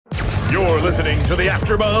You're listening to the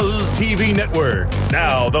AfterBuzz TV Network,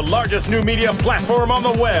 now the largest new media platform on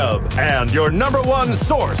the web, and your number one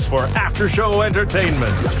source for after-show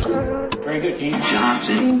entertainment. Very good, King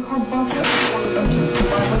Johnson.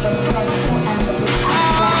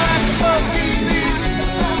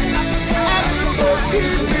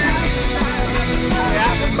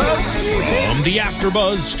 From the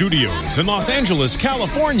AfterBuzz Studios in Los Angeles,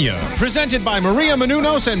 California, presented by Maria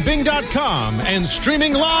Menounos and Bing.com, and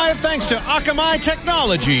streaming live thanks to Akamai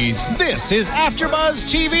Technologies, this is AfterBuzz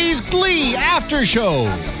TV's Glee After Show.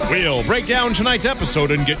 We'll break down tonight's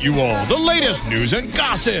episode and get you all the latest news and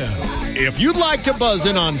gossip. If you'd like to buzz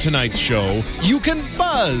in on tonight's show, you can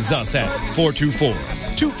buzz us at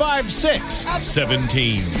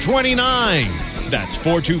 424-256-1729. That's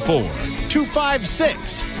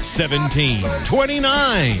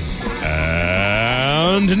 424-256-1729.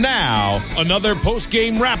 And now, another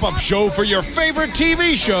post-game wrap-up show for your favorite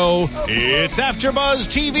TV show. It's AfterBuzz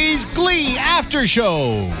TV's Glee After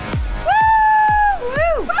Show. Woo!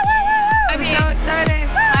 Woo! I'm so excited.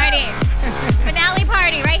 Party. Finale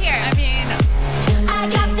party right here. I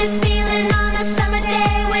got this feeling on a summer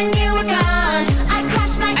day when you were gone. I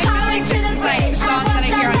crashed my car into the bridge. Songs that I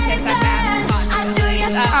hear on Kiss FM.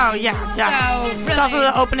 Oh, yeah, definitely. It's also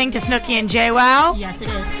the opening to Snooki and JWoww. Yes, it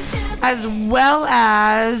is. As well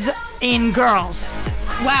as in Girls.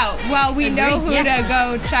 Wow. Well, we know who to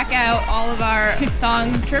go check out all of our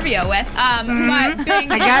song trivia with. But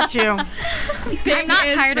Bing, I got you. Bing I'm not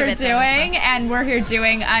is tired of it, though, doing, and we're here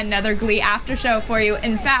doing another Glee after show for you.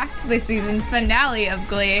 In fact, the season finale of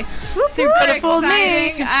Glee. Super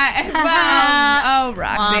exciting as well. Oh,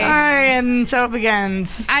 Roxy. All right, and so it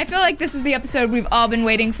begins. I feel like this is the episode we've all been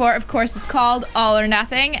waiting for. Of course, it's called All or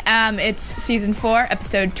Nothing. It's season 4,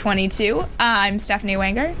 episode 22. I'm Stephanie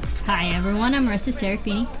Wenger. Hi, everyone. I'm Marissa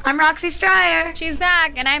Serafini. I'm Roxy Stryer. She's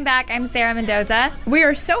back, and I'm back. I'm Sarah Mendoza. We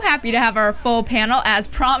are so happy to have our full panel as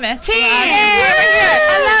promised. Team!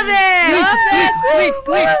 I love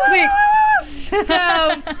Gleek. it!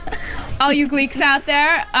 So, all you Gleeks out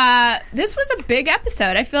there, this was a big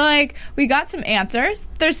episode. I feel like we got some answers.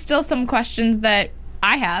 There's still some questions that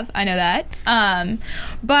I have. I know that.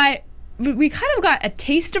 But we kind of got a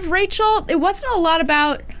taste of Rachel. It wasn't a lot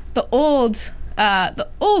about the old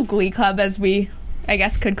Glee Club, as we, I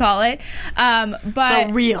guess, could call it. But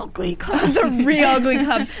the real Glee Club. The real Glee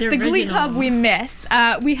Club. The Glee Club we miss.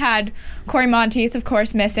 We had Corey Monteith, of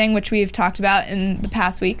course, missing, which we've talked about in the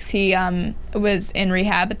past weeks. He was in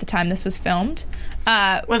rehab at the time this was filmed.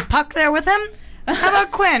 Was Puck there with him? How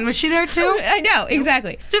about Quinn? Was she there too? I know,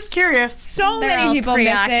 exactly. Just curious. So They're many all people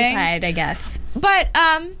missing. preoccupied, I guess. But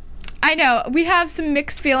I know we have some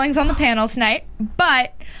mixed feelings on the panel tonight.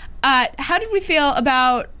 But how did we feel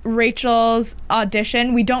about Rachel's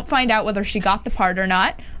audition? We don't find out whether she got the part or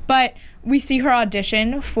not, but we see her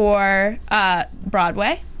audition for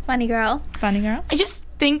Broadway. Funny girl. I just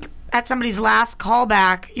think at somebody's last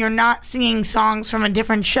callback, you're not singing songs from a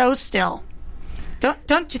different show still.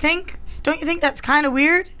 Don't you think? Don't you think that's kind of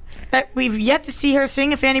weird? That we've yet to see her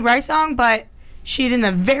sing a Fanny Brice song, but she's in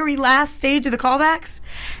the very last stage of the callbacks?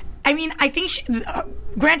 I mean, I think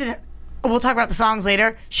granted, we'll talk about the songs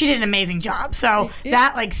later. She did an amazing job. So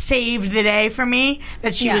that, saved the day for me,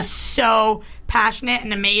 that she was so passionate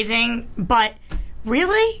and amazing. But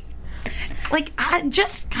really?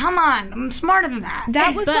 Just come on. I'm smarter than that.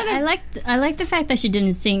 I like the fact that she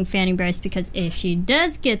didn't sing Fanny Brice, because if she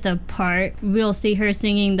does get the part, we'll see her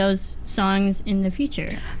singing those songs in the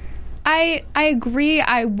future. I agree.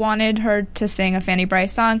 I wanted her to sing a Fanny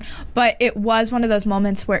Brice song, but it was one of those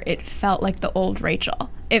moments where it felt like the old Rachel.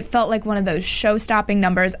 It felt like one of those show-stopping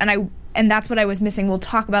numbers, and that's what I was missing. We'll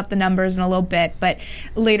talk about the numbers in a little bit, but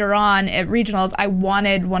later on at regionals, I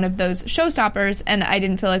wanted one of those showstoppers, and I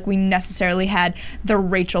didn't feel like we necessarily had the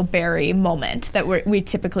Rachel Berry moment that we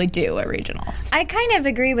typically do at regionals. I kind of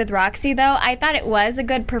agree with Roxy, though. I thought it was a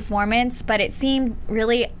good performance, but it seemed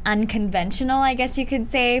really unconventional, I guess you could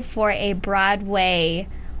say, for a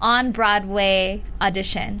on-Broadway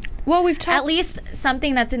audition. Well, we've talked... At least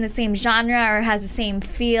something that's in the same genre or has the same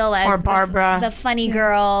feel as or Barbara. The funny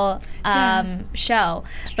girl show.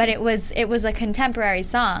 But it was a contemporary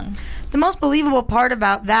song. The most believable part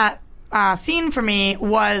about that scene for me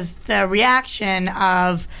was the reaction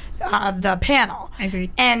of the panel. Agreed.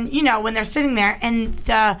 And, when they're sitting there and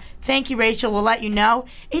the thank you, Rachel, will let you know,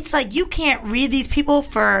 it's like you can't read these people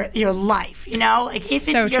for your life, your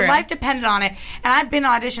life depended on it. And I've been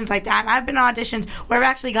auditions like that, and I've been auditions where I've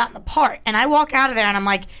actually gotten the part. And I walk out of there and I'm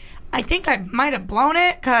like, I think I might have blown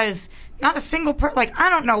it, because not a single person, I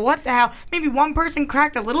don't know what the hell. Maybe one person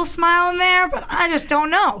cracked a little smile in there, but I just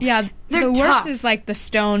don't know. Yeah. They're the tough. worst is like the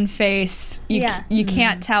stone face. You Yeah. you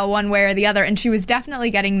can't tell one way or the other, and she was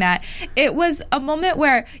definitely getting that. It was a moment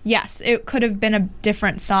where, yes, it could have been a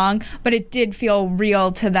different song, but it did feel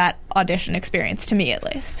real to that audition experience, to me at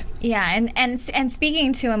least. Yeah, and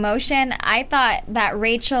speaking to emotion, I thought that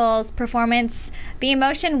Rachel's performance, the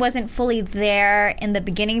emotion wasn't fully there in the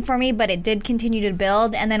beginning for me, but it did continue to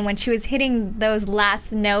build. And then when she was hitting those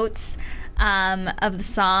last notes of the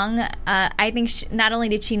song, I think not only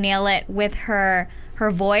did she nail it with her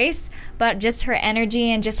voice, but just her energy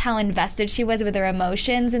and just how invested she was with her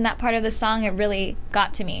emotions in that part of the song, it really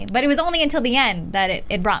got to me. But it was only until the end that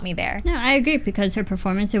it brought me there. No, I agree, because her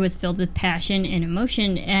performance, it was filled with passion and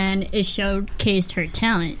emotion, and it showcased her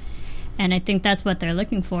talent. And I think that's what they're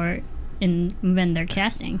looking for when they're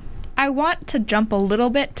casting. I want to jump a little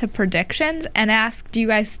bit to predictions and ask, do you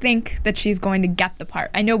guys think that she's going to get the part?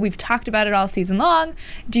 I know we've talked about it all season long.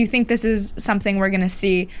 Do you think this is something we're going to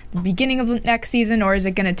see the beginning of next season, or is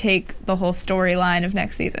it going to take the whole storyline of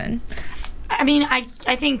next season? I mean, I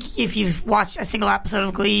think if you've watched a single episode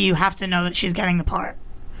of Glee, you have to know that she's getting the part.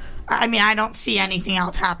 I mean, I don't see anything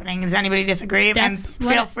else happening. Does anybody disagree?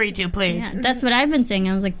 Feel free to, please. Yeah, that's what I've been saying.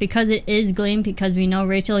 I was like, because it is Glee, and because we know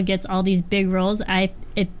Rachel gets all these big roles, I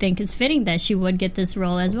think it's fitting that she would get this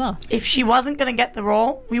role as well. If she wasn't going to get the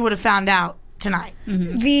role, we would have found out tonight.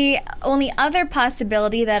 Mm-hmm. The only other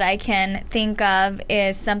possibility that I can think of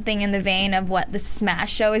is something in the vein of what the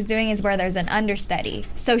Smash show is doing, is where there's an understudy.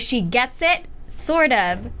 So she gets it, sort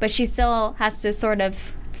of, but she still has to sort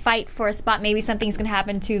of fight for a spot. Maybe something's going to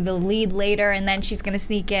happen to the lead later, and then she's going to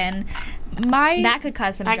sneak in. That could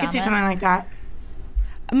cause some I drama. could see something like that.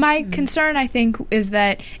 My concern, I think, is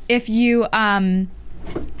that if you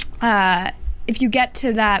get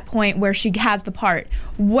to that point where she has the part,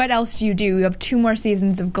 what else do? You have 2 more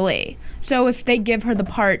seasons of Glee. So if they give her the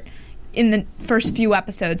part in the first few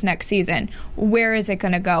episodes next season, where is it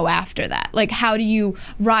going to go after that? Like, how do you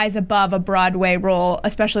rise above a Broadway role,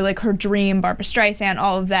 especially like her dream, Barbra Streisand,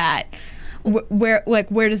 all of that?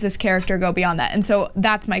 Where does this character go beyond that? And so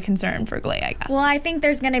that's my concern for Glee, I guess. Well, I think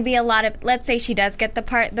there's going to be a lot of, let's say she does get the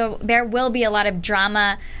part, though, there will be a lot of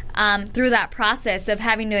drama through that process of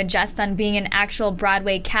having to adjust on being an actual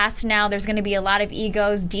Broadway cast now. There's going to be a lot of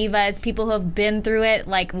egos, divas, people who have been through it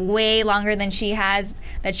like way longer than she has,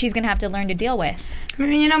 that she's going to have to learn to deal with. I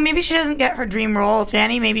mean, maybe she doesn't get her dream role,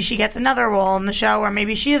 Fanny. Maybe she gets another role in the show, or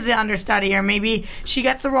maybe she is the understudy, or maybe she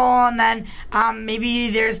gets the role and then maybe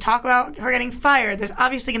there's talk about her getting fired. There's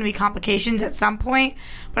obviously going to be complications at some point,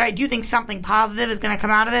 but I do think something positive is going to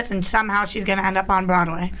come out of this, and somehow she's going to end up on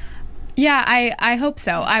Broadway. Yeah, I hope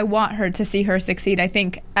so. I want her to see her succeed. I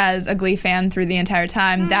think as a Glee fan through the entire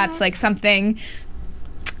time, that's like something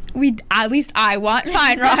at least I want.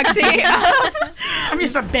 Fine, Roxy. I'm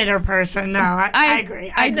just a bitter person. No, I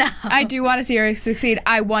agree. I do want to see her succeed.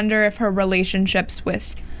 I wonder if her relationships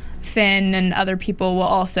with Finn and other people will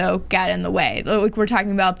also get in the way. Like, we're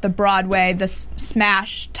talking about the Broadway, the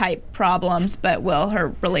Smash type problems, but will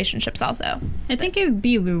her relationships also? I think it would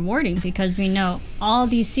be rewarding, because we know all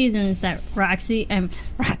these seasons that Roxy,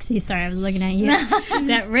 sorry, I was looking at you,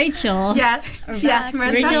 that Rachel, yes,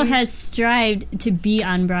 Marissa. Rachel has strived to be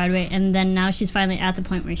on Broadway, and then now she's finally at the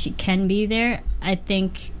point where she can be there. I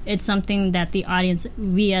think it's something that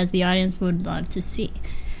we as the audience would love to see.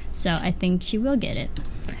 So I think she will get it.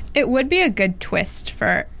 It would be a good twist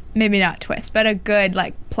for, maybe not twist, but a good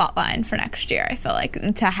plot line for next year, I feel like,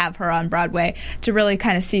 to have her on Broadway, to really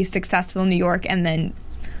kind of see successful New York and then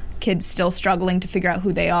kids still struggling to figure out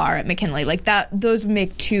who they are at McKinley. Like that, those would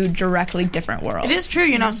make 2 directly different worlds. It is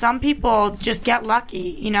true, some people just get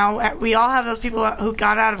lucky. We all have those people who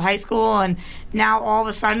got out of high school and now all of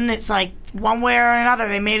a sudden it's like one way or another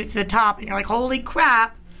they made it to the top, and you're like, holy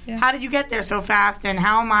crap, how did you get there so fast, and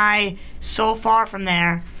how am I so far from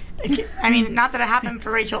there? I mean, not that it happened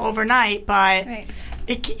for Rachel overnight, but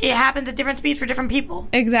it happens at different speeds for different people.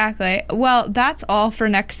 Exactly. Well, that's all for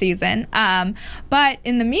next season. But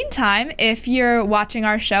in the meantime, if you're watching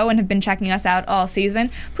our show and have been checking us out all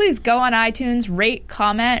season, please go on iTunes, rate,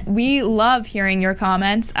 comment. We love hearing your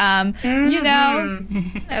comments. Oh, yeah.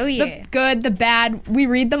 The good, the bad, we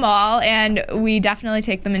read them all, and we definitely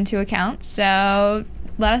take them into account. So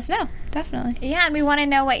let us know. Definitely. Yeah, and we want to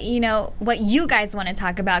know what you guys want to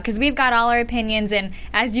talk about, because we've got all our opinions, and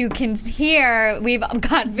as you can hear, we've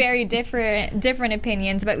got very different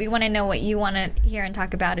opinions, but we want to know what you want to hear and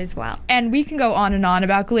talk about as well. And we can go on and on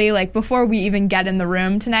about Glee. Like, before we even get in the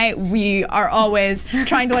room tonight, we are always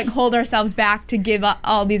trying to hold ourselves back to give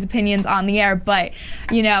all these opinions on the air, but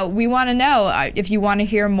we want to know if you want to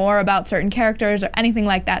hear more about certain characters or anything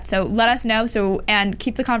like that. So let us know, and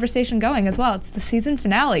keep the conversation going as well. It's the season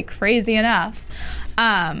finale. Crazy. crazy enough.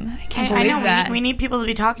 I can't believe I know. that. We need people to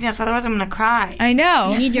be talking to us, otherwise I'm going to cry. I know.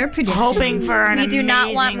 We need your predictions. Hoping for an We do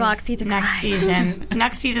not want amazing Roxy to next cry. season.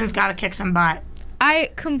 Next season's got to kick some butt.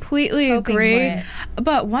 I completely Hoping agree. for it.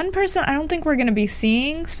 But one person I don't think we're going to be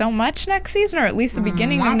seeing so much next season, or at least the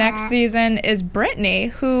beginning of next season, is Brittany,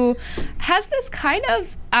 who has this kind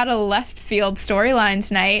of out of left field storyline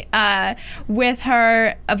tonight with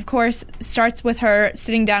her, of course, starts with her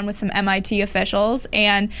sitting down with some MIT officials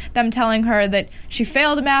and them telling her that she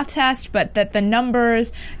failed a math test, but that the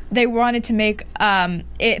numbers, they wanted to make, I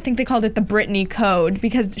think they called it the Brittany Code,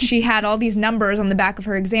 because she had all these numbers on the back of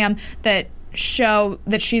her exam that show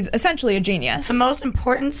that she's essentially a genius. The most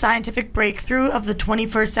important scientific breakthrough of the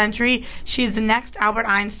 21st century. She's the next Albert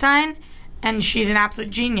Einstein, and she's an absolute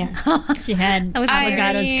genius. She had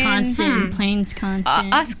Avogadro's constant, Plane's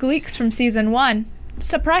constant. Us Gleeks from season 1.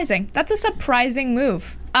 Surprising. That's a surprising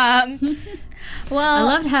move. I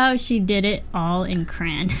loved how she did it all in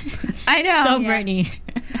crayon. I know. So Brittany.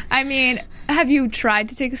 I mean, have you tried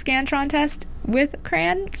to take a Scantron test with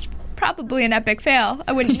crayon? It's probably an epic fail.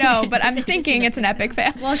 I wouldn't know, but I'm thinking it's an epic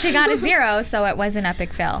fail. Well, she got a 0, so it was an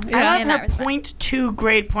epic fail. I in love that her respect. 0.2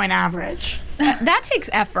 grade point average. That takes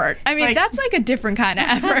effort. I mean, that's like a different kind of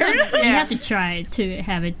effort. You have to try to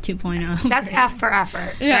have it 2.0. That's F for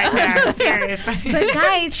effort right there. Seriously. But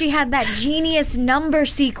guys, she had that genius number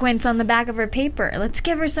sequence on the back of her paper. Let's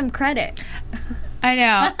give her some credit. I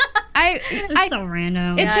know. It's so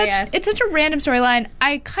random. It's such a random storyline.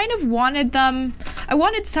 I kind of wanted I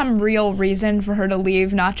wanted some real reason for her to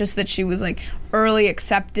leave, not just that she was like early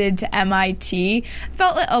accepted to MIT.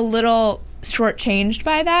 Felt a little shortchanged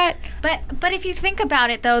by that. But if you think about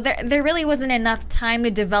it, though, there really wasn't enough time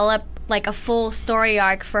to develop like a full story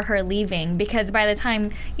arc for her leaving, because by the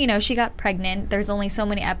time, she got pregnant, there's only so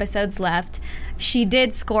many episodes left. She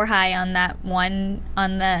did score high on that one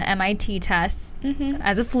on the MIT test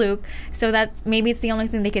as a fluke, so maybe it's the only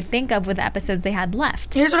thing they could think of with the episodes they had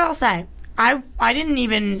left. Here's what I'll say. I didn't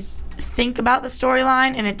even think about the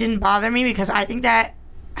storyline, and it didn't bother me because I think that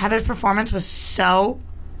Heather's performance was so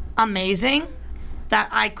amazing that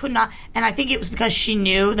I could not, and I think it was because she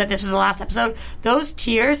knew that this was the last episode. Those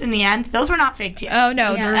tears in the end, those were not fake tears. Oh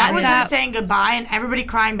no, that was her saying goodbye and everybody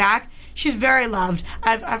crying back. She's very loved.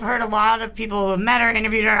 I've heard a lot of people who have met her,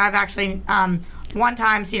 interviewed her. I've actually one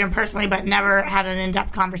time seen her personally, but never had an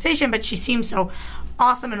in-depth conversation. But she seems so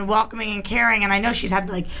awesome and welcoming and caring, and I know she's had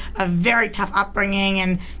like a very tough upbringing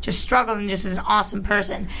and just struggled and just is an awesome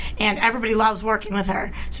person, and everybody loves working with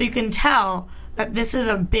her. So you can tell that this is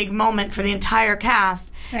a big moment for the entire cast.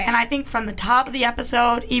 Right. And I think from the top of the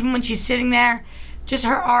episode, even when she's sitting there, just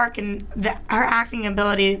her arc and her acting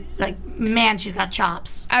ability, like, man, she's got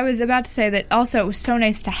chops. I was about to say that also it was so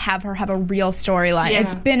nice to have her have a real storyline. Yeah.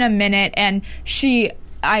 It's been a minute, and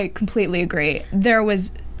I completely agree. There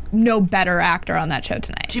was no better actor on that show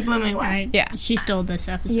tonight. She blew me away. Right. Yeah. She stole this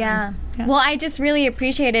episode. Yeah. Well, I just really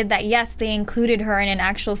appreciated that, yes, they included her in an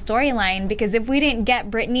actual storyline, because if we didn't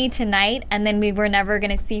get Brittany tonight and then we were never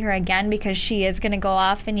going to see her again because she is going to go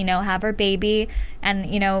off and, have her baby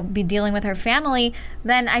and, be dealing with her family,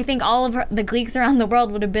 then I think all of the Gleeks around the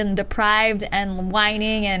world would have been deprived and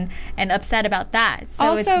whining and upset about that. So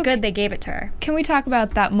also, it's good they gave it to her. Can we talk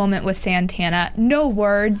about that moment with Santana? No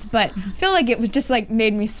words, but I feel like it was just like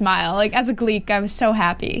made me smile. Like, as a Gleek, I was so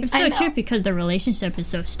happy. It's so true, because the relationship is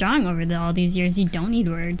so strong over all these years. You don't need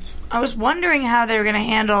words. I was wondering how they were going to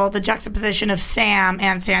handle the juxtaposition of Sam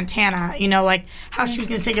and Santana, like how she was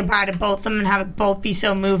going to say goodbye to both of them and have it both be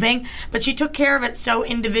so moving. But she took care of it so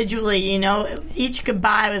individually, each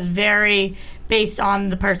goodbye was very based on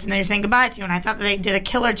the person that you're saying goodbye to, and I thought that they did a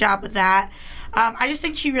killer job with that. I just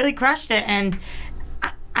think she really crushed it, and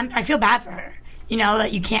I feel bad for her,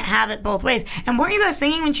 that you can't have it both ways. And weren't you guys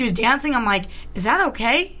singing when she was dancing? I'm like, is that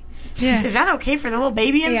okay? Yeah. Is that okay for the little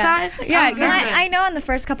baby inside? Yeah, I know in the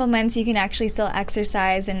first couple months you can actually still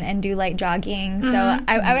exercise and do light jogging. So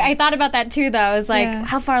I thought about that too, though. I was like,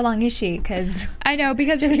 how far along is she? Because I know,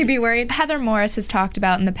 because should be worried. Heather Morris has talked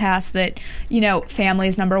about in the past that, family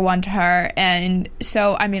is number one to her. And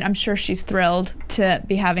so, I mean, I'm sure she's thrilled to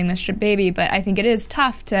be having this baby, but I think it is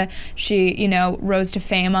tough she rose to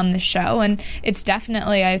fame on the show. And it's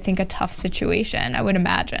definitely, I think, a tough situation, I would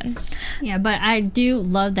imagine. Yeah, but I do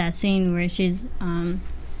love that scene where she's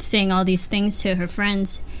saying all these things to her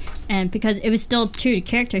friends, and because it was still true to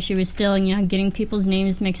character, she was still getting people's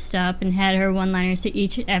names mixed up and had her one-liners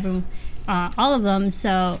to all of them.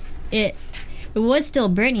 So it was still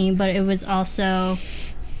Brittany, but it was also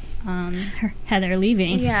Heather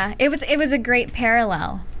leaving. Yeah, it was a great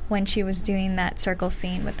parallel when she was doing that circle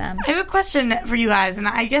scene with them. I have a question for you guys, and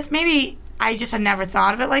I guess maybe I just had never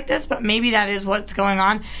thought of it like this, but maybe that is what's going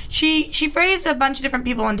on. She phrased a bunch of different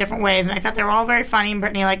people in different ways, and I thought they were all very funny, and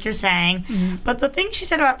Brittany, like you're saying. Mm-hmm. But the thing she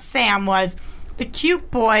said about Sam was the cute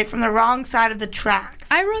boy from the wrong side of the tracks.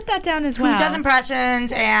 I wrote that down as well. Who does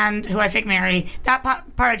impressions and who I fake marry. That part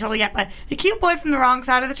I totally get, but the cute boy from the wrong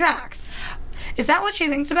side of the tracks. Is that what she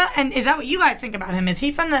thinks about? And is that what you guys think about him? Is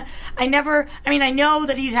he from the... I know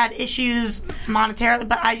that he's had issues monetarily,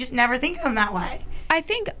 but I just never think of him that way. I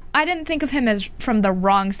didn't think of him as from the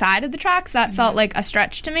wrong side of the tracks. That felt like a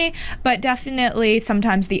stretch to me, but definitely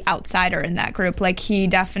sometimes the outsider in that group. Like, he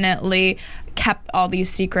definitely kept all these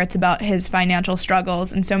secrets about his financial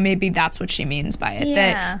struggles, and so maybe that's what she means by it. Yeah.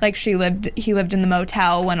 That, like, he lived in the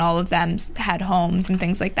motel when all of them had homes and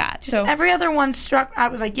things like that. Just so every other one struck. I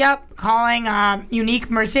was like, yep, calling unique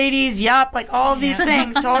Mercedes, yep, like all of these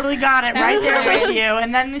things, totally got it right there with you.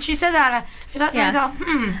 And then she said that, I thought to myself,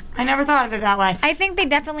 I never thought of it that way. I think they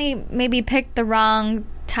definitely maybe picked the wrong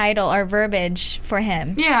title or verbiage for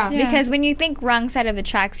him. Yeah. Because when you think wrong side of the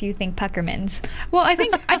tracks, you think Puckermans. Well, I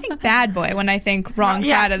think bad boy when I think wrong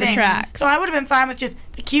side of the tracks. So I would have been fine with just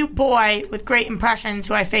the cute boy with great impressions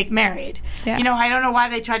who I fake married. Yeah. You know, I don't know why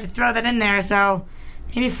they tried to throw that in there, so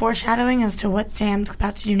maybe foreshadowing as to what Sam's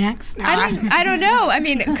about to do next. No, I don't know. I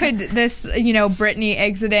mean, could this, Brittany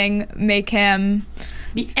exiting make him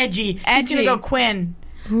be edgy? He's gonna go Quinn.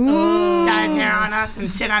 Ooh. Dye his hair on us and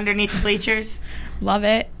sit underneath the bleachers. Love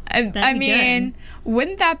it. I mean,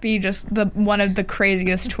 wouldn't that be just one of the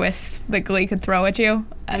craziest twists that Glee could throw at you?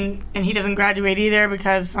 And he doesn't graduate either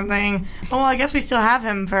because something... Oh, well, I guess we still have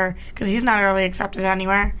him because he's not early accepted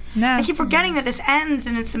anywhere. No. I keep forgetting that this ends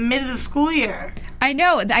and it's the mid of the school year. I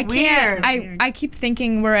know. I can't. I keep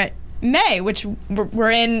thinking we're at May, which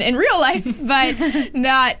we're in real life, but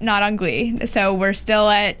not on Glee. So we're still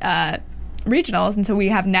at... regionals, and so we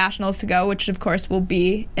have nationals to go, which of course will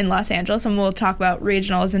be in Los Angeles, and we'll talk about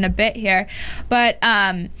regionals in a bit here. But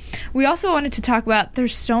we also wanted to talk about,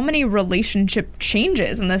 there's so many relationship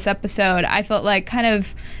changes in this episode. I felt like kind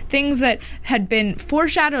of things that had been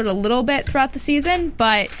foreshadowed a little bit throughout the season,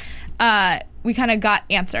 but we kind of got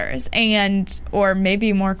answers or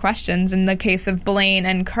maybe more questions in the case of Blaine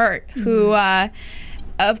and Kurt, who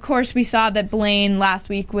of course, we saw that Blaine last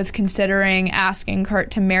week was considering asking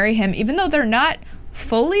Kurt to marry him, even though they're not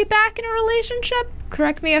fully back in a relationship.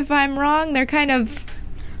 Correct me if I'm wrong. They're kind of...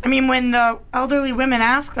 I mean, when the elderly women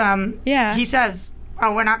ask them, he says,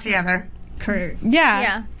 oh, we're not together. Kurt.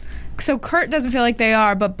 Yeah. So Kurt doesn't feel like they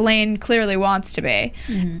are, but Blaine clearly wants to be.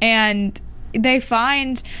 Mm-hmm. And they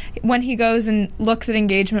find, when he goes and looks at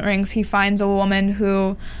engagement rings, he finds a woman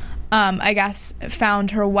who... I guess,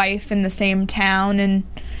 found her wife in the same town and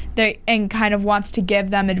kind of wants to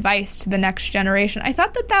give them advice to the next generation. I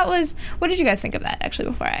thought that was... What did you guys think of that, actually,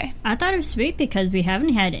 before I thought it was sweet because we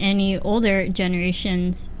haven't had any older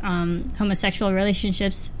generations homosexual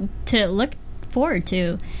relationships to look forward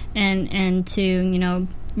to and to,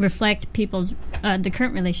 reflect people's the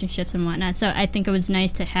current relationships and whatnot. So I think it was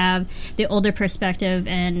nice to have the older perspective,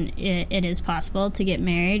 and it is possible to get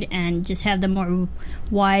married and just have the more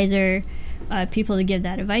wiser people to give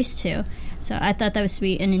that advice to. So I thought that was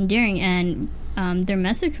sweet and endearing, and their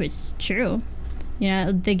message was true.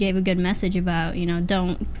 They gave a good message about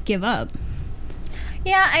don't give up.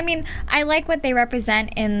 Yeah, I mean, I like what they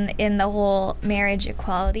represent in the whole marriage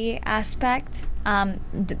equality aspect.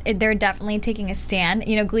 They're definitely taking a stand.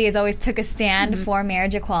 Glee has always took a stand for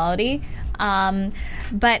marriage equality.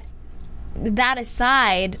 But that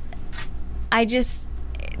aside,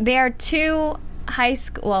 there are two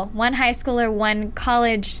one high schooler, one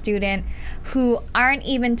college student who aren't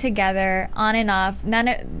even together, on and off.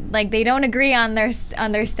 They don't agree on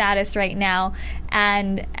their status right now,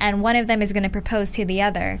 and one of them is going to propose to the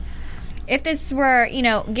other. If this were,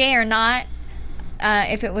 gay or not,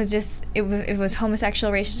 if it was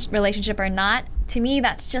homosexual relationship or not, to me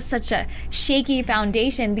that's just such a shaky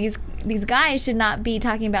foundation. These guys should not be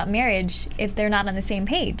talking about marriage if they're not on the same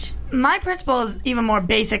page. My principle is even more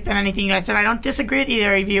basic than anything you guys said. I don't disagree with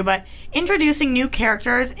either of you, but introducing new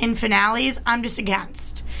characters in finales, I'm just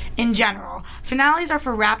against. In general, finales are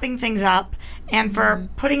for wrapping things up and for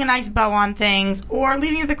putting a nice bow on things or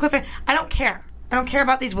leaving it at the cliffhanger. I don't care. I don't care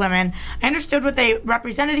about these women. I understood what they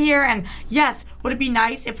represented here, and yes, would it be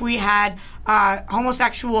nice if we had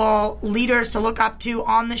homosexual leaders to look up to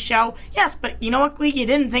on the show? Yes, but you know what, Glee? You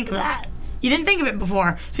didn't think of that. You didn't think of it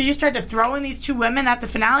before. So you just tried to throw in these two women at the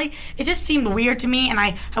finale. It just seemed weird to me, and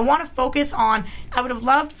I want to focus on... I would have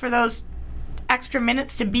loved for those extra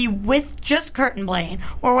minutes to be with just Kurt and Blaine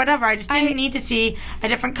or whatever. I just didn't need to see a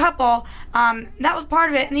different couple. That was part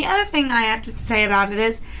of it. And the other thing I have to say about it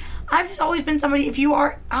is... I've just always been somebody, if you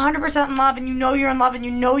are 100% in love and you know you're in love and you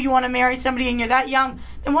know you want to marry somebody and you're that young,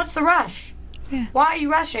 then what's the rush? Yeah. Why are you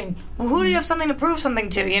rushing? Well, who do you have something to prove something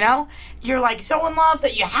to, you know? You're like so in love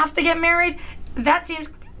that you have to get married? That seems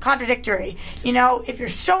contradictory. You know, if you're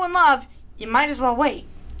so in love, you might as well wait.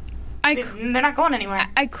 They're not going anywhere.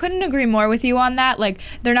 I couldn't agree more with you on that. Like,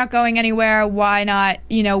 they're not going anywhere. Why not,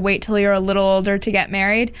 wait till you're a little older to get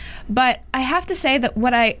married? But I have to say that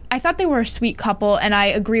I thought they were a sweet couple, and I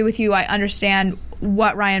agree with you. I understand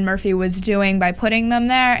what Ryan Murphy was doing by putting them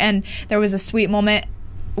there, and there was a sweet moment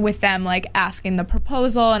with them, like, asking the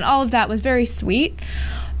proposal, and all of that was very sweet.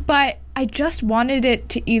 But I just wanted it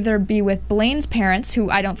to either be with Blaine's parents, who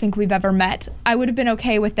I don't think we've ever met. I would have been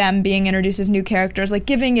okay with them being introduced as new characters, like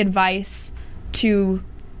giving advice to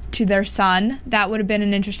their son. That would have been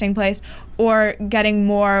an interesting place. Or getting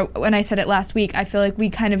more, when I said it last week, I feel like we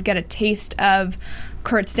kind of get a taste of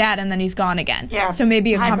Kurt's dad and then he's gone again. Yeah. So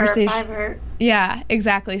maybe a conversation. Bert. Yeah,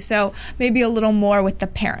 exactly. So maybe a little more with the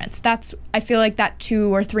parents. I feel like that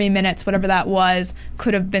 2 or 3 minutes, whatever that was,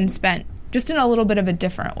 could have been spent just in a little bit of a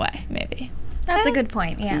different way, maybe. That's a good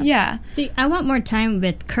point, yeah. Yeah. See, I want more time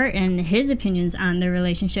with Kurt and his opinions on their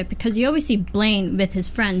relationship, because you always see Blaine with his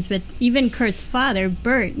friends, with even Kurt's father,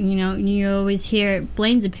 Bert. You always hear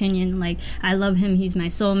Blaine's opinion, like, I love him, he's my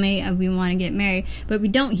soulmate, we want to get married. But we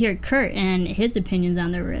don't hear Kurt and his opinions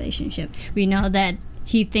on their relationship. We know that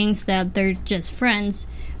he thinks that they're just friends,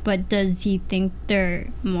 but does he think they're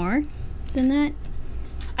more than that?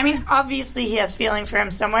 I mean, obviously he has feelings for him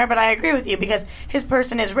somewhere, but I agree with you because his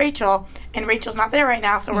person is Rachel, and Rachel's not there right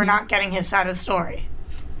now, so we're not getting his side of the story.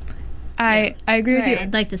 I agree with you.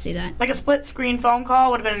 I'd like to see that. Like a split-screen phone call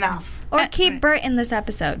would have been enough. Or keep Bert in this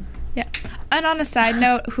episode. Yeah. And on a side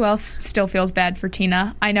note, who else still feels bad for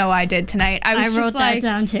Tina? I know I did tonight. I wrote that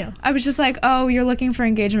down too. I was just like, oh, you're looking for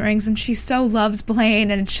engagement rings, and she so loves Blaine,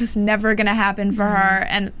 and it's just never going to happen for her.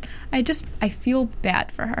 And I feel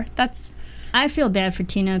bad for her. I feel bad for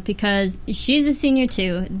Tina because she's a senior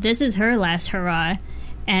too. This is her last hurrah.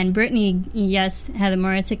 And Brittany, yes, Heather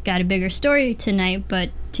Morris got a bigger story tonight, but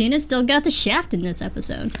Tina still got the shaft in this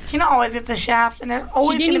episode. Tina always gets a shaft, and there's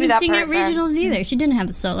always going to be that person. She didn't even sing at regionals either. She didn't have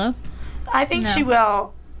a solo. I think she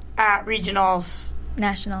will at regionals.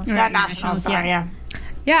 Nationals. Not nationals, sorry, yeah.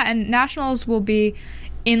 Yeah, and nationals will be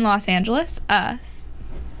in Los Angeles.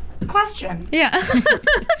 Question. Yeah.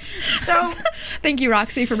 So, thank you,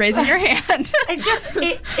 Roxy, for raising your hand.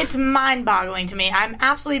 It's mind-boggling to me. I'm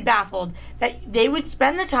absolutely baffled that they would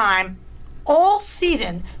spend the time all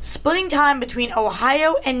season splitting time between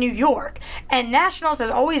Ohio and New York, and nationals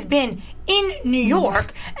has always been in New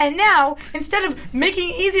York, and now instead of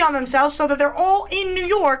making it easy on themselves so that they're all in New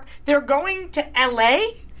York, they're going to LA.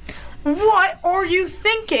 What are you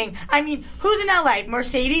thinking? I mean, who's in LA?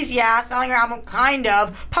 Mercedes, yeah, selling her album, kind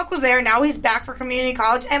of. Puck was there, now he's back for community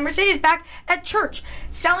college, and Mercedes back at church,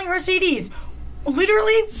 selling her CDs.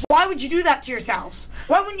 Literally, why would you do that to yourselves?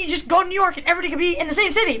 Why wouldn't you just go to New York and everybody could be in the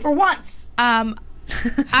same city for once? I'm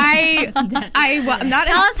not.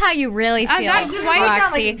 Tell us how you really feel, I'm not quite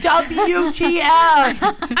Roxy. Like,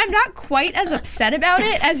 WTF. I'm not quite as upset about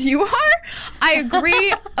it as you are. I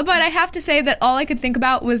agree, but I have to say that all I could think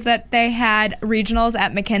about was that they had regionals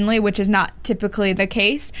at McKinley, which is not typically the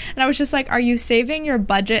case. And I was just like, are you saving your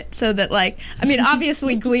budget so that, like, I mean,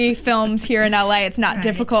 obviously Glee films here in LA. It's not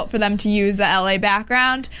difficult for them to use the LA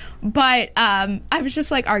background. But I was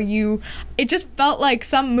just like, it just felt like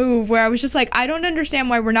some move where I was just like, I don't understand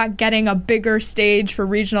why we're not getting a bigger stage for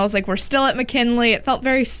regionals. Like, we're still at McKinley. It felt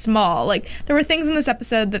very small. Like, there were things in this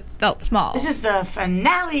episode that felt small. This is the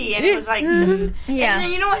finale, and it was like, and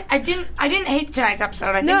you know what? I didn't hate tonight's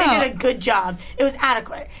episode. I think they did a good job. It was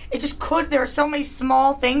adequate. It just there were so many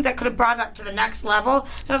small things that could have brought it up to the next level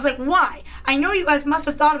that I was like, why? I know you guys must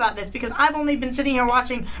have thought about this because I've only been sitting here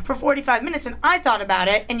watching for 45 minutes, and I thought about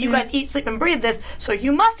it, and you guys eat, sleep, and breathe this, so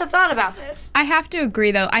you must have thought about this. I have to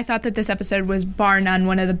agree, though. I thought that this episode was bar none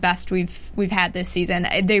one of the best we've had this season.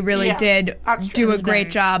 They really did do a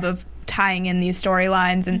great job of tying in these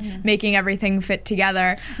storylines and making everything fit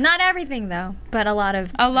together. Not everything, though, but a lot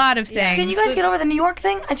of things. Can you guys get over the New York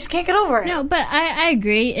thing? I just can't get over it. No, but I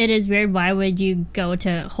agree. It is weird. Why would you go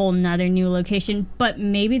to a whole nother new location? But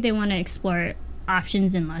maybe they want to explore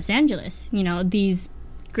options in Los Angeles. You know, these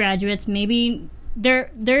graduates, maybe they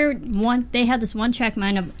have this one track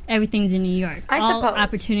mind of everything's in New York. All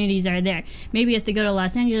opportunities are there. Maybe if they go to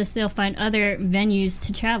Los Angeles, they'll find other venues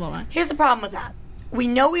to travel on. Here's the problem with that. We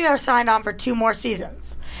know we are signed on for 2 more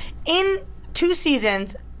seasons. In 2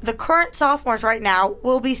 seasons, the current sophomores right now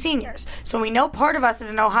will be seniors. So we know part of us is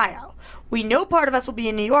in Ohio. We know part of us will be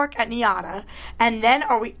in New York at NIADA. And then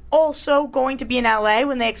are we also going to be in LA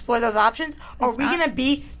when they explore those options? Are we going to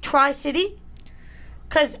be Tri-City?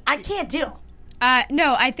 Because I can't deal.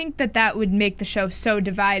 No, I think that would make the show so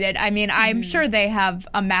divided. I mean, I'm sure they have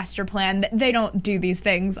a master plan. They don't do these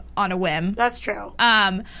things on a whim. That's true.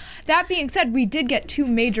 That being said, we did get two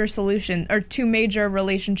major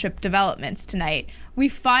relationship developments tonight. We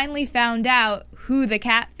finally found out who the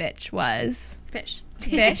catfish was. Fish.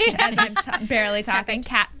 Fish, as I'm barely talking.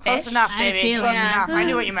 Catfish. Close enough, baby. Close enough. I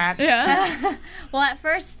knew what you meant. Yeah. Well, at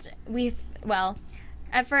first,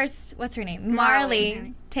 what's her name?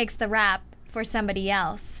 Marley takes the rap for somebody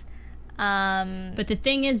else. But the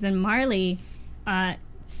thing is, when Marley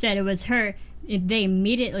said it was her, they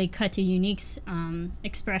immediately cut to Unique's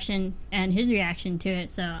expression and his reaction to it,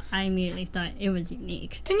 so I immediately thought it was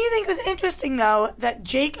Unique. Didn't you think it was interesting, though, that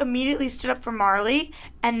Jake immediately stood up for Marley,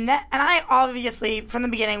 and I obviously, from the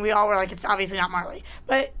beginning, we all were like, it's obviously not Marley,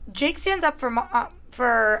 but Jake stands up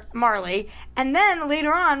for Marley, and then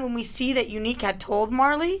later on, when we see that Unique had told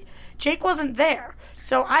Marley, Jake wasn't there.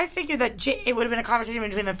 So I figured that it would have been a conversation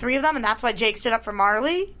between the three of them, and that's why Jake stood up for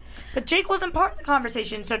Marley. But Jake wasn't part of the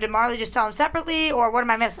conversation, so did Marley just tell him separately, or what am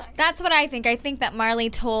I missing? That's what I think. I think that Marley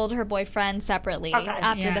told her boyfriend separately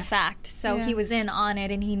after the fact. So he was in on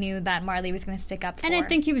it, and he knew that Marley was going to stick up for her. And I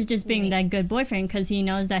think he was just being that good boyfriend because he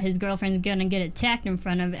knows that his girlfriend's going to get attacked in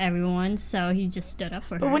front of everyone, so he just stood up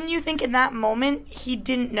for her. But wouldn't you think in that moment he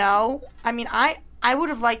didn't know? I mean, I would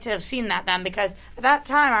have liked to have seen that then, because at that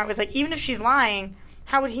time I was like, even if she's lying,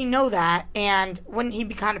 how would he know that? And wouldn't he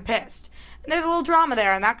be kind of pissed? And there's a little drama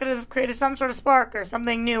there, and that could have created some sort of spark or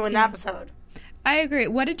something new in the episode. I agree.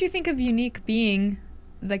 What did you think of Unique being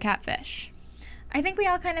the catfish? I think we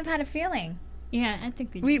all kind of had a feeling. Yeah, I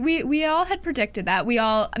think we did. We all had predicted that. We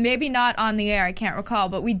all, maybe not on the air, I can't recall,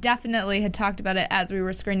 but we definitely had talked about it as we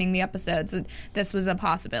were screening the episodes, that this was a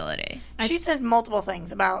possibility. She said multiple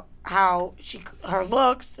things about how her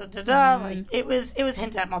looks, like it was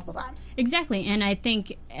hinted at multiple times. Exactly, and I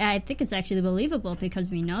think it's actually believable because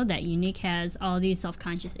we know that Unique has all these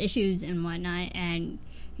self-conscious issues and whatnot, and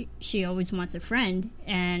she always wants a friend,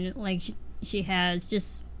 and like she has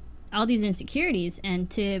just all these insecurities, and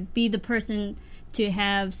to be the person to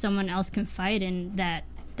have someone else confide in that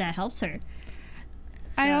helps her.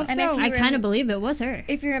 So, I kind of believe it was her.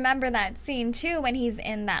 If you remember that scene too, when he's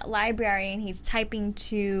in that library and he's typing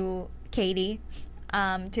to Katie,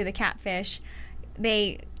 to the catfish,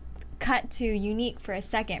 they cut to Unique for a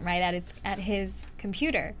second, right, at his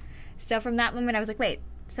computer. So from that moment, I was like, wait.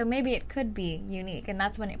 So maybe it could be Unique, and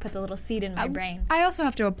that's when it put the little seed in my brain. I also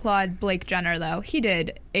have to applaud Blake Jenner, though. He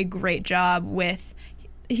did a great job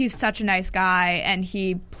he's such a nice guy, and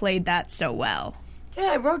he played that so well.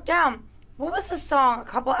 Yeah, I wrote down, what was the song a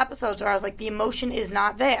couple episodes where I was like, the emotion is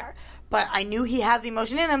not there. But I knew he has the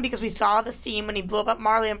emotion in him because we saw the scene when he blew up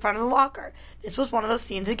Marley in front of the locker. This was one of those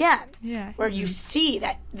scenes again. Yeah. Where you see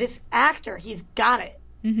that this actor, he's got it.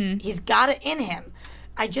 Mm-hmm. He's got it in him.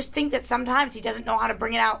 I just think that sometimes he doesn't know how to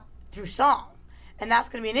bring it out through song. And that's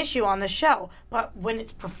going to be an issue on the show. But when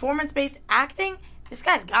it's performance-based acting, this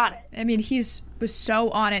guy's got it. I mean, was so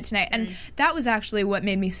on it tonight. And that was actually what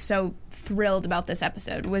made me so thrilled about this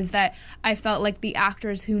episode, was that I felt like the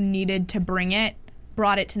actors who needed to bring it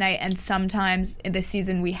brought it tonight. And sometimes in this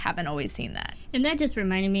season, we haven't always seen that. And that just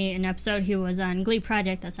reminded me, an episode he was on Glee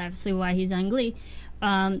Project. That's obviously why he's on Glee.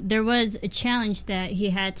 There was a challenge that he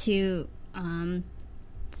had to...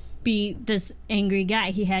 be this angry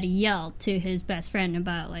guy. He had to yell to his best friend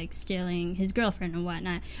about like stealing his girlfriend and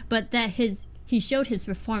whatnot, but that he showed his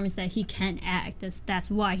performance that he can act.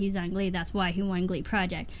 That's why he's on Glee. That's why he won Glee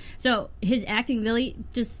Project. So his acting really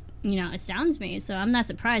just astounds me, so I'm not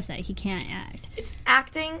surprised that he can't act. It's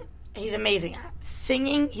acting he's amazing at.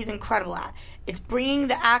 Singing he's incredible at. It's bringing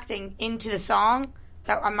the acting into the song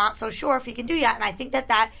that I'm not so sure if he can do yet, and I think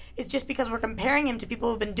that is just because we're comparing him to people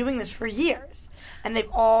who've been doing this for years, and they've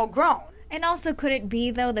all grown. And also, could it be,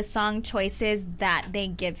 though, the song choices that they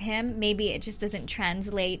give him, maybe it just doesn't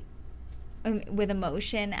translate with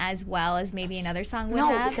emotion as well as maybe another song would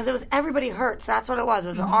have? No, because it was Everybody Hurts. That's what it was. It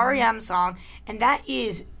was an REM song, and that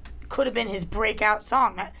could have been his breakout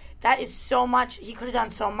song. That is so much. He could have done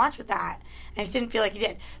so much with that, and I just didn't feel like he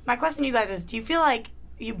did. My question to you guys is, do you feel like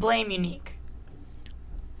you blame Unique?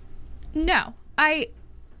 No, I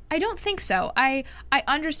don't think so. I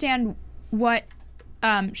understand what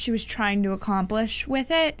she was trying to accomplish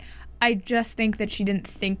with it. I just think that she didn't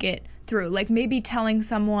think it through. Like maybe telling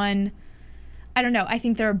someone, I don't know, I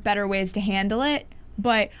think there are better ways to handle it,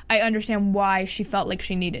 but I understand why she felt like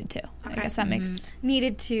she needed to. I guess that makes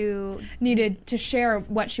Needed to share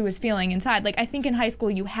what she was feeling inside. Like, I think in high school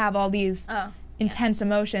you have all these intense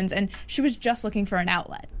emotions, and she was just looking for an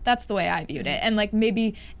outlet. That's the way I viewed it. And, like,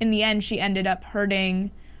 maybe in the end she ended up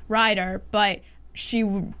hurting Ryder, but she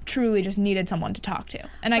truly just needed someone to talk to.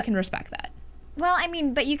 And I can respect that. Well, I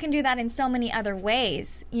mean, but you can do that in so many other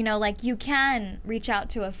ways. You know, like, you can reach out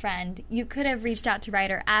to a friend. You could have reached out to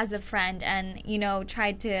Ryder as a friend and, you know,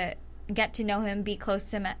 tried to get to know him, be close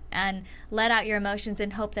to him, and let out your emotions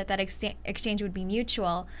and hope that exchange would be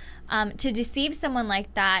mutual. To deceive someone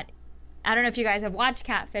like that, I don't know if you guys have watched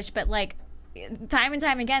Catfish, but, like, time and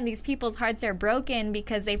time again, these people's hearts are broken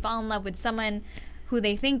because they fall in love with someone who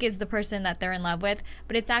they think is the person that they're in love with,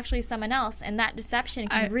 but it's actually someone else, and that deception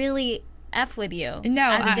can really F with you.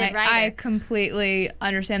 No, as it did Ryder. I completely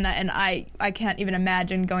understand that, and I can't even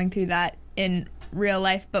imagine going through that in real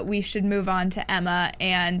life, but we should move on to Emma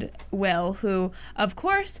and Will, who, of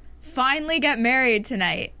course, finally get married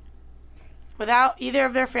tonight. Without either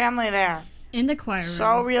of their family there. In the choir room.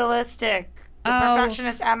 So realistic. The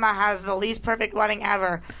perfectionist Emma has the least perfect wedding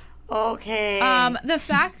ever. Okay. The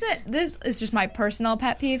fact that this is just my personal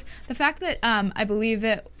pet peeve, the fact that I believe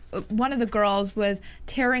that one of the girls was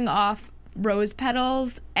tearing off rose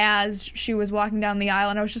petals as she was walking down the aisle,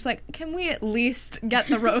 and I was just like, can we at least get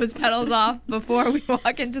the rose petals off before we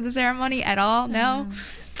walk into the ceremony at all? No?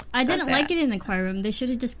 I didn't like it in the choir room. They should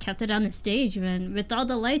have just kept it on the stage, man. With all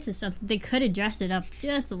the lights and stuff, they could have dressed it up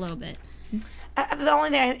just a little bit. The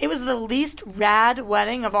only thing, it was the least rad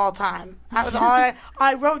wedding of all time. That was all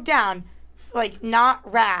I wrote down. Like, not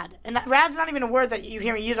rad. And that, rad's not even a word that you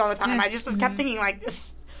hear me use all the time. I just kept thinking, like,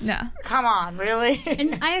 this. No. Come on, really?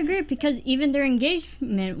 And I agree, because even their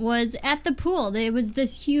engagement was at the pool. There was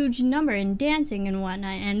this huge number and dancing and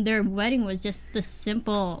whatnot, and their wedding was just the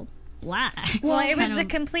simple blah. Well, it was the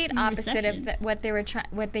complete opposite of what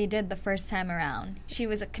they did the first time around. She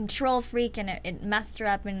was a control freak, and it messed her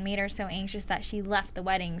up and made her so anxious that she left the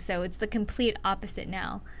wedding. So it's the complete opposite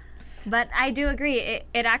now. But I do agree.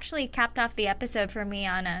 It actually capped off the episode for me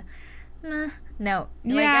on a note.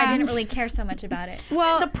 Like, I didn't really care so much about it.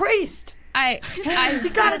 Well, the priest. You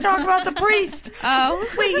gotta talk about the priest. Oh.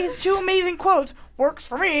 Wait, his two amazing quotes. Works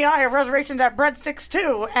for me. I have reservations at Breadsticks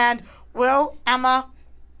too. And Will, Emma.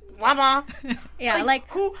 Yeah, like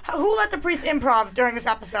who let the priest improv during this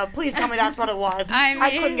episode? Please tell me that's what it was.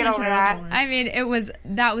 I couldn't get over that. I mean,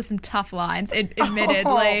 that was some tough lines.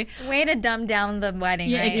 Admittedly, way to dumb down the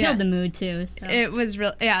wedding. Yeah, right? It killed the mood too. So. It was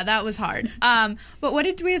real. Yeah, that was hard. But what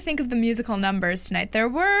did we think of the musical numbers tonight? There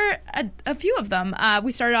were a few of them.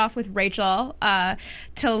 We started off with Rachel,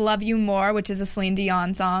 "To Love You More," which is a Celine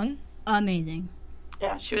Dion song. Amazing.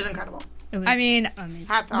 Yeah, she was incredible. Amazing.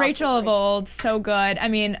 Rachel of old, so good. I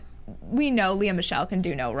mean, we know Leah Michele can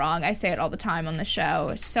do no wrong. I say it all the time on the show.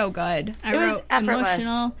 It's so good. It was effortless.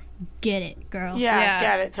 Emotional. Get it, girl. Yeah,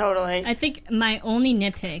 get it, totally. I think my only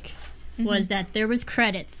nitpick was that there was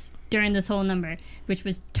credits during this whole number, which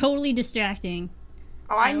was totally distracting.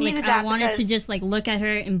 Oh, I needed that. I wanted to just look at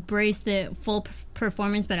her, embrace the full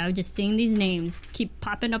performance, but I was just seeing these names keep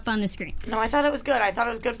popping up on the screen. No, I thought it was good. I thought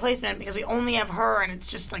it was good placement because we only have her, and it's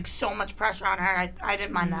just so much pressure on her. I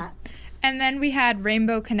didn't mind that. And then we had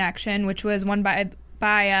Rainbow Connection, which was won by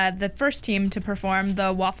the first team to perform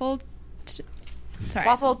the Waffle Toots.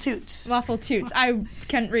 Waffle Toots. I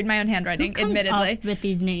can't read my own handwriting, admittedly. Up with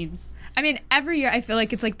these names. I mean, every year I feel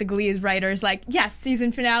like it's like the Glee's writers, like, yes,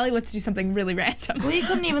 season finale, let's do something really random. Glee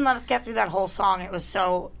couldn't even let us get through that whole song. It was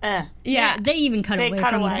so, Yeah, they even cut away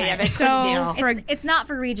from it. Yeah, they couldn't deal. It's not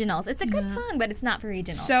for regionals. It's a good song, but it's not for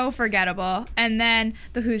regionals. So forgettable. And then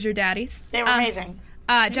the Who's Your Daddies. They were amazing.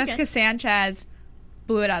 Jessica Sanchez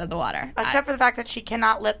blew it out of the water. Except for the fact that she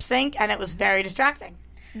cannot lip sync, and it was very distracting.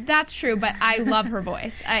 That's true, but I love her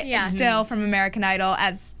voice. Still, from American Idol,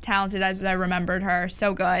 as talented as I remembered her,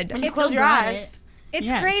 so good. When you close your eyes. It's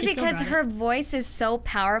crazy because her voice is so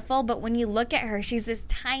powerful, but when you look at her, she's this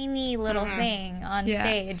tiny little thing on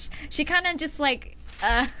stage. She kind of just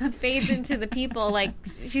fades into the people. Like,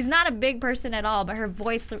 she's not a big person at all, but her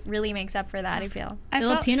voice really makes up for that, I feel.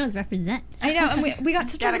 Filipinos represent. I know, and we got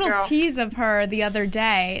such a little tease of her the other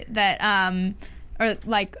day that, or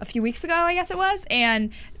like a few weeks ago, I guess it was,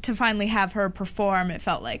 and to finally have her perform, it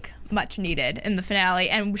felt like much needed in the finale,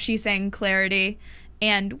 and she sang Clarity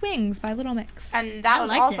and Wings by Little Mix. And that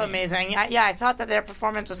was also amazing. Yeah, I thought that their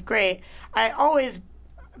performance was great. I always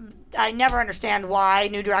I never understand why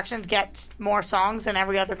New Directions gets more songs than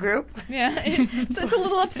every other group. Yeah, so it's a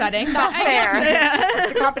little upsetting. Not fair.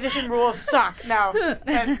 The competition rules suck. No,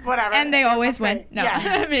 and whatever. And they always win. Great. No,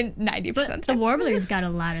 Yeah. I mean 90%. But the Warblers got a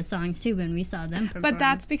lot of songs too when we saw them perform. But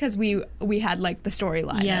that's because we had like the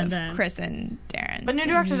storyline Yeah, of Chris and Darren. But New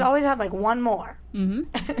Directions always had like one more.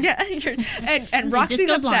 Yeah, and Roxy's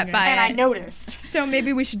goes upset longer. by And I it. noticed. So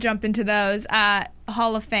maybe we should jump into those.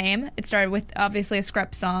 Hall of Fame. It started with obviously a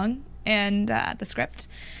script song and the script,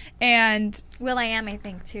 and Will.i.am, I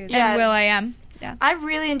think, too. Yeah. Will.i.am. Yeah. I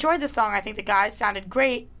really enjoyed this song. I think the guys sounded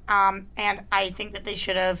great. And I think that they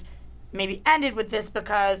should have maybe ended with this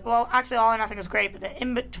because, well, actually All or Nothing was great, but the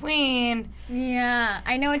in-between... Yeah,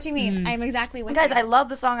 I know what you mean. I'm exactly with Guys, you. I love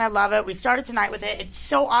the song. I love it. We started tonight with it. It's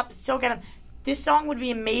so up. It's so good. This song would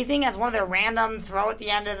be amazing as one of their random throw at the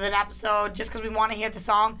end of an episode just because we want to hear the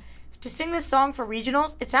song. To sing this song for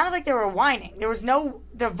regionals, it sounded like they were whining. There was no...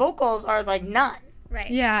 Their vocals are like none. Right.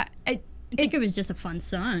 Yeah. I think it was just a fun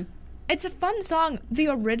song. It's a fun song. The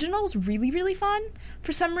original's really, really fun.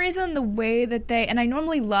 For some reason, the way that they... And I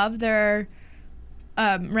normally love their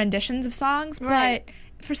renditions of songs, Right.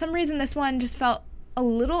 but for some reason, this one just felt a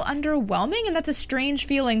little underwhelming, and that's a strange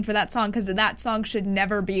feeling for that song, because that song should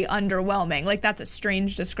never be underwhelming. Like, that's a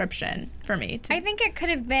strange description for me. I think it could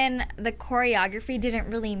have been the choreography didn't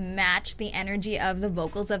really match the energy of the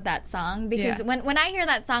vocals of that song, because Yeah. when I hear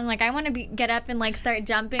that song, like, I want to get up and like start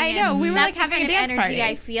jumping. I know, and we were, that's like, the having kind a of dance energy party.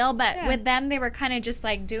 I feel, but Yeah. with them, they were kind of just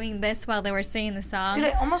like doing this while they were singing the song. Dude,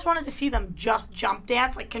 I almost wanted to see them just jump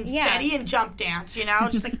dance, like confetti and jump dance, you know?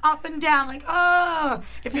 Just like up and down, like, oh!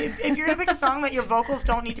 If you're going to pick a song that your vocals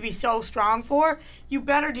don't need to be so strong for, you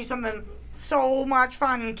better do something so much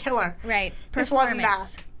fun and killer. Right. This wasn't that.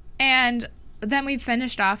 Performance. And then we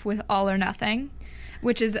finished off with All or Nothing,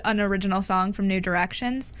 which is an original song from New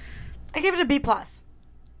Directions. I gave it a B+. I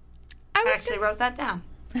I was actually wrote that down.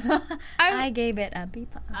 I gave it a B+.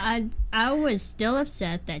 I was still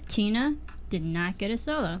upset that Tina did not get a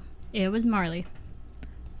solo. It was Marley.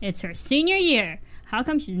 It's her senior year. How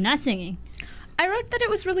come she's not singing? I wrote that it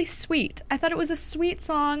was really sweet. I thought it was a sweet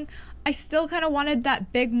song. I still kind of wanted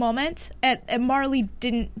that big moment. And Marley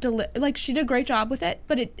didn't she did a great job with it,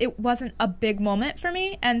 but it wasn't a big moment for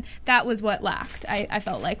me, and that was what lacked. I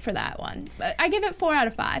felt like for that one. But I give it 4 out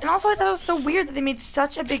of 5. And also, I thought it was so weird that they made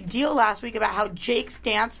such a big deal last week about how Jake's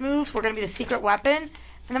dance moves were going to be the secret weapon,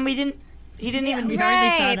 and then he didn't even... We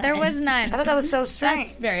hardly saw Right, that. there was I none. thought that was so strange.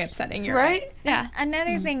 It's very upsetting. You're Right? right. Yeah.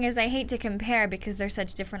 Another thing is I hate to compare because they're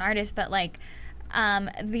such different artists, but like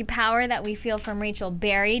the power that we feel from Rachel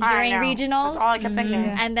Berry I during know. regionals, That's all I kept thinking.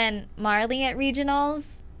 and then Marley at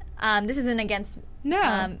regionals. This isn't against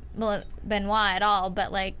No. Benoit at all,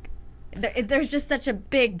 but like there's just such a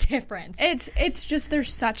big difference. It's just they're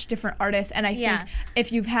such different artists, and I Yeah. think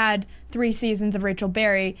if you've had 3 seasons of Rachel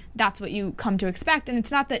Berry, that's what you come to expect. And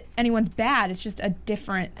it's not that anyone's bad; it's just a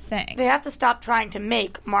different thing. They have to stop trying to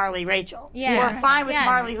make Marley Rachel. Yes. We're fine with Yes.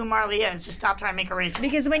 Marley who Marley is. Just stop trying to make her Rachel.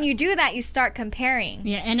 Because when you do that, you start comparing.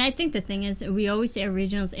 Yeah, and I think the thing is, we always say at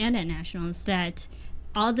regionals and at nationals that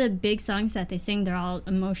all the big songs that they sing, they're all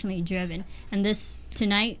emotionally driven. And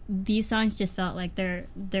tonight, these songs just felt like they're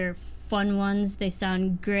fun ones. They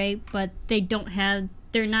sound great, but they're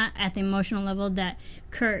not at the emotional level that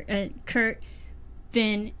Kurt,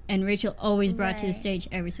 Finn, and Rachel always brought to the Right. stage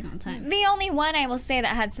every single time. The only one I will say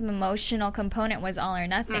that had some emotional component was All or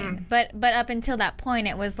Nothing. But up until that point,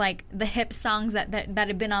 it was like the hip songs that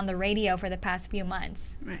had been on the radio for the past few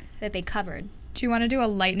months Right. that they covered. Do you want to do a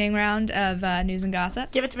lightning round of news and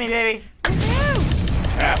gossip? Give it to me, baby.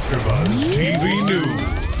 AfterBuzz TV News.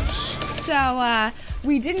 So,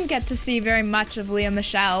 we didn't get to see very much of Leah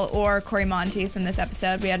Michelle or Corey Monteith in this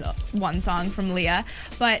episode. We had one song from Leah,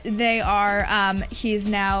 but they are, he's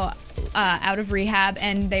now out of rehab,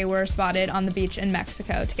 and they were spotted on the beach in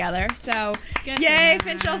Mexico together. So, Good yay, for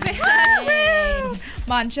them. Finchel fans! Woo!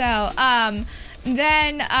 Moncho.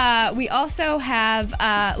 Then we also have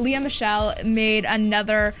Leah Michelle made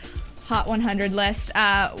another Hot 100 list.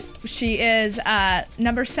 She is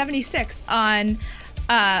number 76 on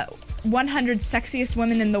 100 Sexiest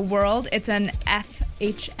Women in the World. It's an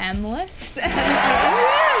FHM list. So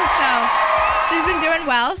she's been doing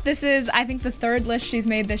well. This is, I think, the 3rd list she's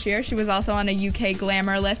made this year. She was also on a UK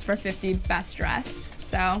Glamour list for 50 Best Dressed.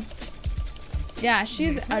 So, yeah,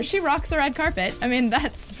 she rocks the red carpet. I mean,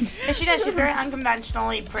 that's... And she does. She's very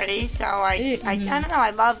unconventionally pretty. So I don't know. I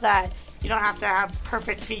love that you don't have to have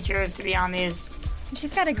perfect features to be on these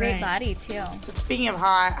She's got a great Right. body too. Speaking of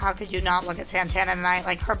hot, how could you not look at Santana tonight?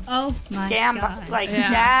 Like her Oh my damn, god. like Yeah.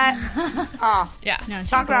 that. Oh, Yeah. No, she's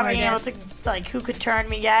talk about being able gorgeous. to, like, who could turn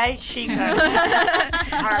me gay? She could.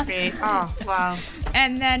 Heartbeat. Oh, wow.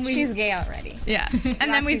 And then we She's gay already. Yeah.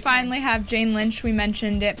 And then we Roxy's finally have Jane Lynch. We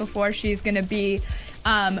mentioned it before. She's going to be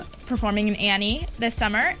performing in Annie this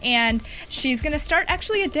summer. And she's going to start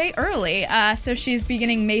actually a day early. So she's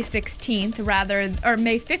beginning May 16th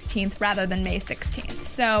May 15th rather than May 16th.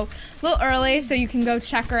 So a little early, so you can go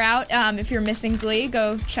check her out. If you're missing Glee,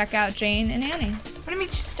 go check out Jane and Annie. What do you mean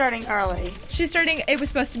she's starting early? It was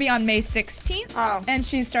supposed to be on May 16th. Oh. And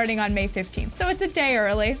she's starting on May 15th. So it's a day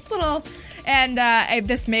early. And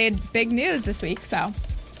this made big news this week. So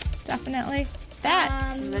definitely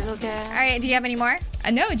that. Little girl. All right, do you have any more? I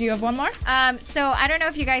know. Do you have one more? So I don't know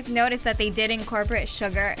if you guys noticed that they did incorporate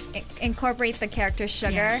the character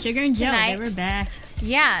Sugar. Yeah, Sugar and Joe, tonight. they were back.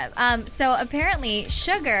 Yeah. So apparently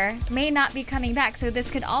Sugar may not be coming back. So this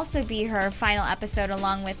could also be her final episode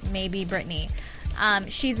along with maybe Brittany.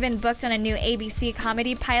 She's been booked on a new ABC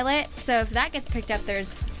comedy pilot. So if that gets picked up,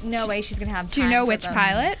 there's no way she's going to have time. Do you know for which them.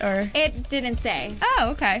 pilot? Or It didn't say. Oh,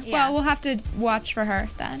 okay. Yeah. Well, we'll have to watch for her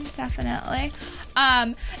then, definitely.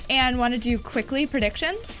 And want to do quickly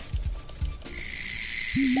predictions?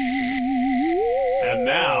 And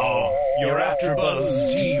now, your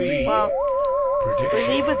AfterBuzz TV Well, we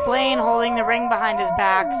prediction. leave with Blaine holding the ring behind his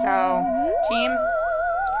back, so, team,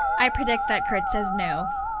 I predict that Kurt says no.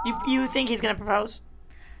 you think he's going to propose?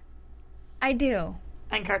 I do.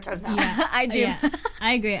 And Kurt says no. Yeah, I do. Yeah,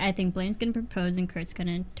 I agree. I think Blaine's gonna propose and Kurt's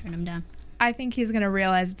gonna turn him down. I think he's going to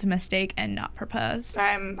realize it's a mistake and not propose.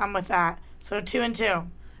 I'm with that. So 2 and 2.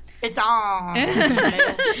 It's on.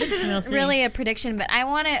 This isn't We'll see. really a prediction, but I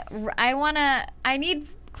need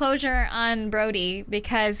closure on Brody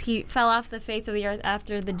because he fell off the face of the earth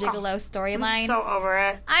after the Gigolo storyline. I'm so over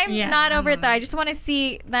it. I'm Yeah, not over I'm it though. I just want to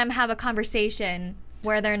see them have a conversation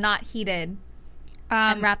where they're not heated Um,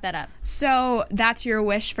 and wrap that up. So that's your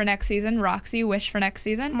wish for next season. Roxy, wish for next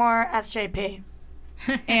season. More SJP.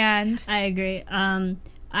 And I agree.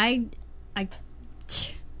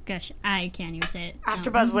 Gosh, I can't even say it.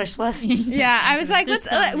 AfterBuzz wish list. yeah, I was like,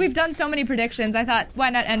 There's we've done so many predictions. I thought, why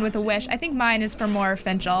not end with a wish? I think mine is for more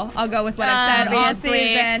Finchel. I'll go with what I've said all Obviously.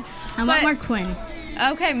 season. I want more Quinn.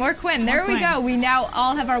 Okay, more Quinn. There we Quinn. go. We now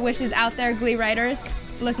all have our wishes out there, Glee writers.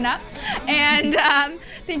 Listen up. And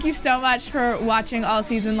thank you so much for watching all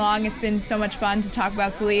season long. It's been so much fun to talk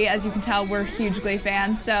about Glee. As you can tell, we're huge Glee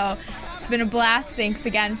fans. So it's been a blast. Thanks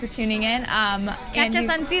again for tuning in. Catch us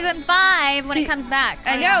on season 5 when it comes back.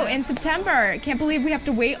 I know, in September. Can't believe we have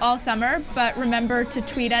to wait all summer, but remember to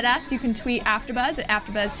tweet at us. You can tweet AfterBuzz at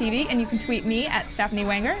AfterBuzz TV, and you can tweet me at Stephanie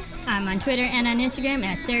Wenger. I'm on Twitter and on Instagram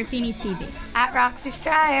at Serafini TV. At Roxy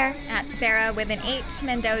Stryer. At Sarah with an H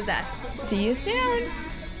Mendoza. See you soon.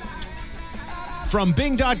 From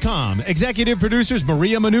Bing.com, executive producers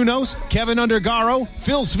Maria Menounos, Kevin Undergaro,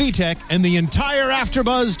 Phil Svitek, and the entire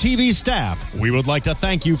AfterBuzz TV staff, we would like to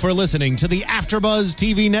thank you for listening to the AfterBuzz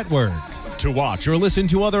TV network. To watch or listen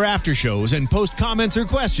to other after shows and post comments or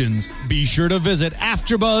questions, be sure to visit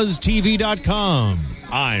AfterBuzzTV.com.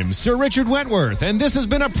 I'm Sir Richard Wentworth, and this has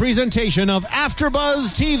been a presentation of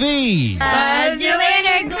AfterBuzz TV. Buzz you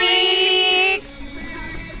later, Gleeks!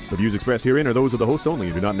 The views expressed herein are those of the hosts only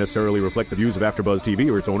and do not necessarily reflect the views of AfterBuzz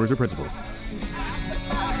TV or its owners or principals.